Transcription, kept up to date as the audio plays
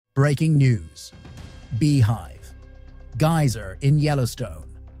Breaking news. Beehive Geyser in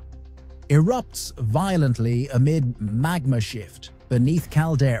Yellowstone erupts violently amid magma shift beneath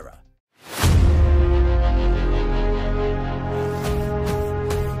Caldera.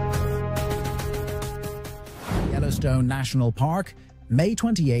 Yellowstone National Park, May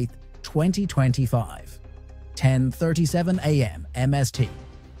 28, 2025, 10:37 a.m. MST.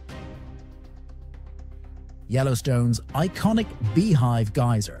 Yellowstone's iconic Beehive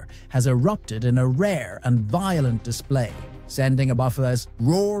Geyser has erupted in a rare and violent display, sending a buffet's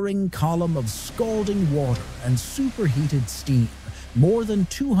roaring column of scalding water and superheated steam more than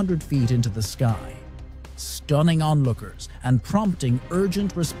 200 feet into the sky, stunning onlookers and prompting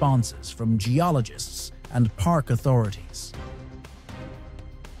urgent responses from geologists and park authorities.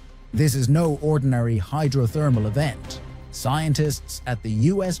 This is no ordinary hydrothermal event. Scientists at the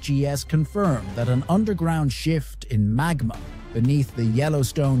USGS confirmed that an underground shift in magma beneath the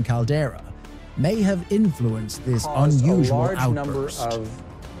Yellowstone Caldera may have influenced this unusual outburst. A large number of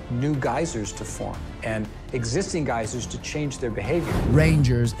new geysers to form and existing geysers to change their behavior.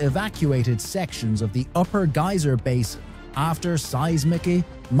 Rangers evacuated sections of the upper geyser basin after seismic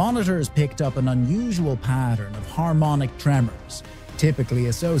monitors picked up an unusual pattern of harmonic tremors, typically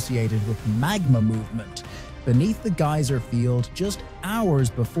associated with magma movement, beneath the geyser field just hours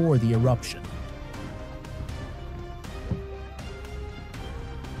before the eruption.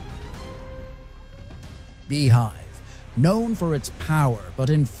 Beehive, known for its power but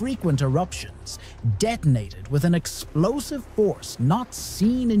infrequent eruptions, detonated with an explosive force not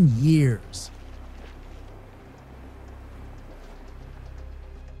seen in years.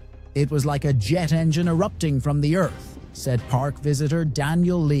 It was like a jet engine erupting from the earth, said park visitor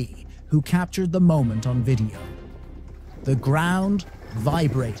Daniel Lee, who captured the moment on video. The ground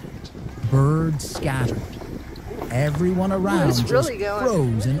vibrated, birds scattered. Everyone around just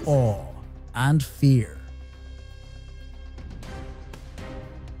froze in awe and fear.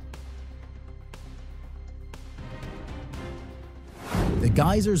 The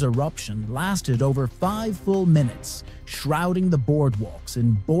geyser's eruption lasted over 5 full minutes, shrouding the boardwalks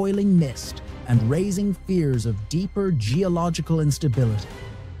in boiling mist and raising fears of deeper geological instability.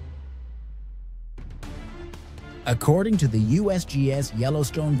 According to the USGS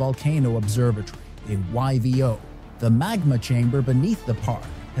Yellowstone Volcano Observatory in YVO, the magma chamber beneath the park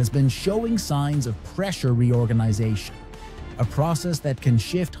has been showing signs of pressure reorganization, a process that can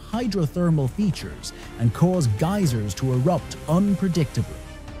shift hydrothermal features and cause geysers to erupt unpredictably.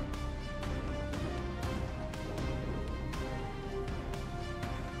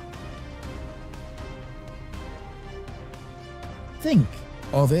 Think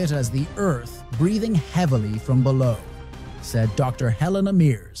of it as the Earth breathing heavily from below, said Dr. Helena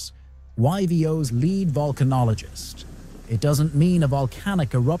Mears, YVO's lead volcanologist. It doesn't mean a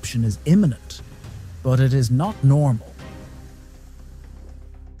volcanic eruption is imminent, but it is not normal.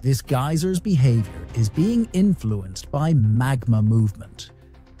 This geyser's behavior is being influenced by magma movement.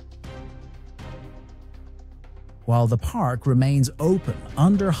 While the park remains open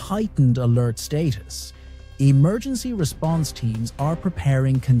under heightened alert status, emergency response teams are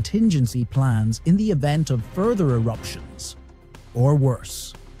preparing contingency plans in the event of further eruptions, or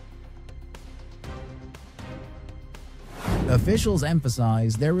worse. Officials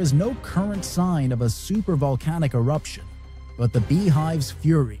emphasize there is no current sign of a supervolcanic eruption, but the Beehive's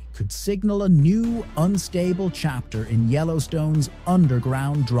fury could signal a new, unstable chapter in Yellowstone's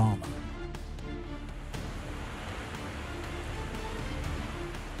underground drama.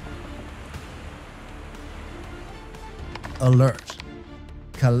 Alert.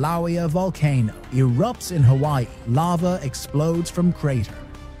 Kilauea volcano erupts in Hawaii. Lava explodes from crater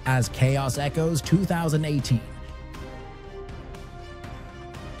as chaos echoes 2018.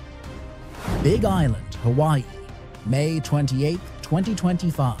 Big Island, Hawaii, May 28,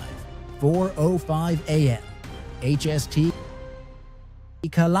 2025, 4:05 a.m. HST.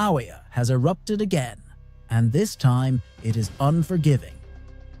 Kilauea has erupted again, and this time it is unforgiving.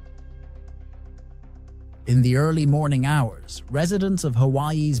 In the early morning hours, residents of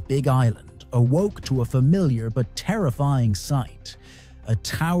Hawaii's Big Island awoke to a familiar but terrifying sight: a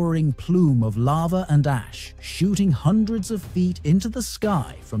towering plume of lava and ash shooting hundreds of feet into the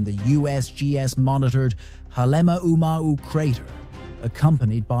sky from the USGS-monitored Halemaumau crater,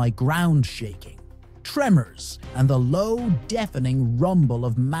 accompanied by ground shaking, tremors, and the low, deafening rumble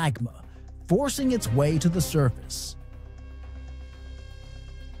of magma forcing its way to the surface.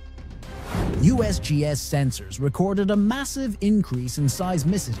 USGS sensors recorded a massive increase in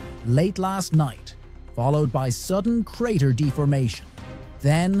seismicity late last night, followed by sudden crater deformation.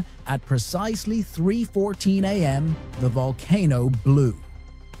 Then, at precisely 3:14 a.m., the volcano blew.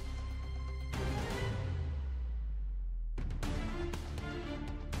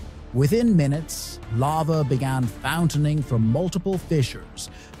 Within minutes, lava began fountaining from multiple fissures,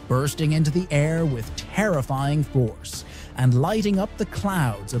 bursting into the air with terrifying force and lighting up the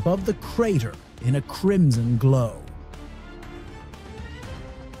clouds above the crater in a crimson glow.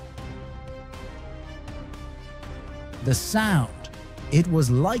 The sound, it was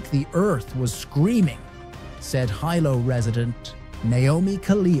like the earth was screaming, said Hilo resident Naomi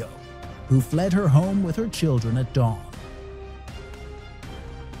Kilauea, who fled her home with her children at dawn.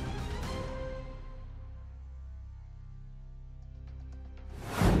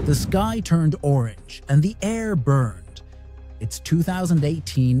 The sky turned orange and the air burned. It's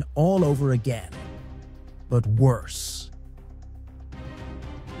 2018 all over again, but worse.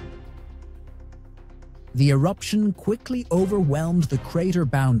 The eruption quickly overwhelmed the crater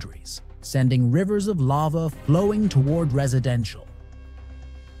boundaries, sending rivers of lava flowing toward residential.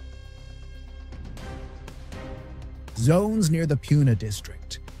 Zones near the Puna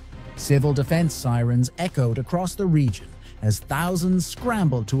district. Civil defense sirens echoed across the region as thousands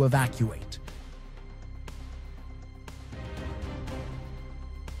scrambled to evacuate.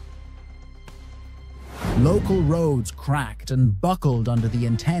 Local roads cracked and buckled under the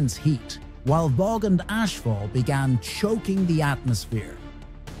intense heat, while fog and ashfall began choking the atmosphere.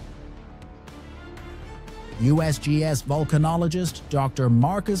 USGS volcanologist Dr.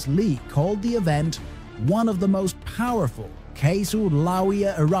 Marcus Lee called the event one of the most powerful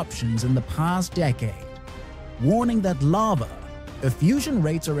Kilauea eruptions in the past decade, warning that lava effusion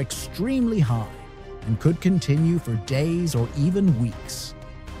rates are extremely high and could continue for days or even weeks.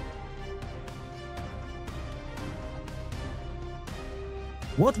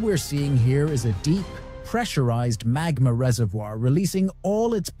 What we're seeing here is a deep, pressurized magma reservoir releasing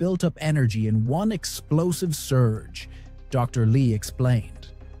all its built-up energy in one explosive surge, Dr. Lee explained.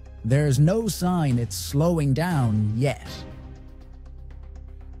 There's no sign it's slowing down yet.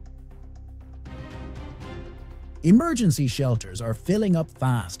 Emergency shelters are filling up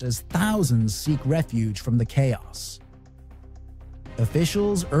fast as thousands seek refuge from the chaos.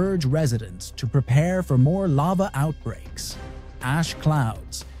 Officials urge residents to prepare for more lava outbreaks, ash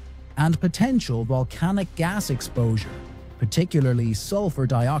clouds, and potential volcanic gas exposure, particularly sulfur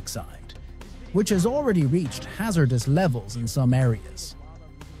dioxide, which has already reached hazardous levels in some areas.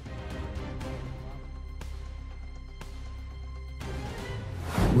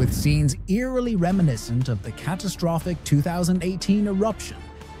 With scenes eerily reminiscent of the catastrophic 2018 eruption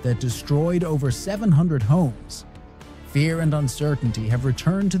that destroyed over 700 homes, fear and uncertainty have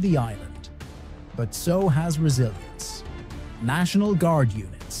returned to the island, but so has resilience. National Guard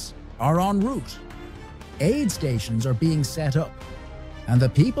units are en route, aid stations are being set up, and the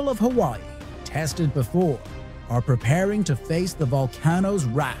people of Hawaii, tested before, are preparing to face the volcano's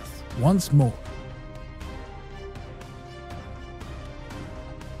wrath once more.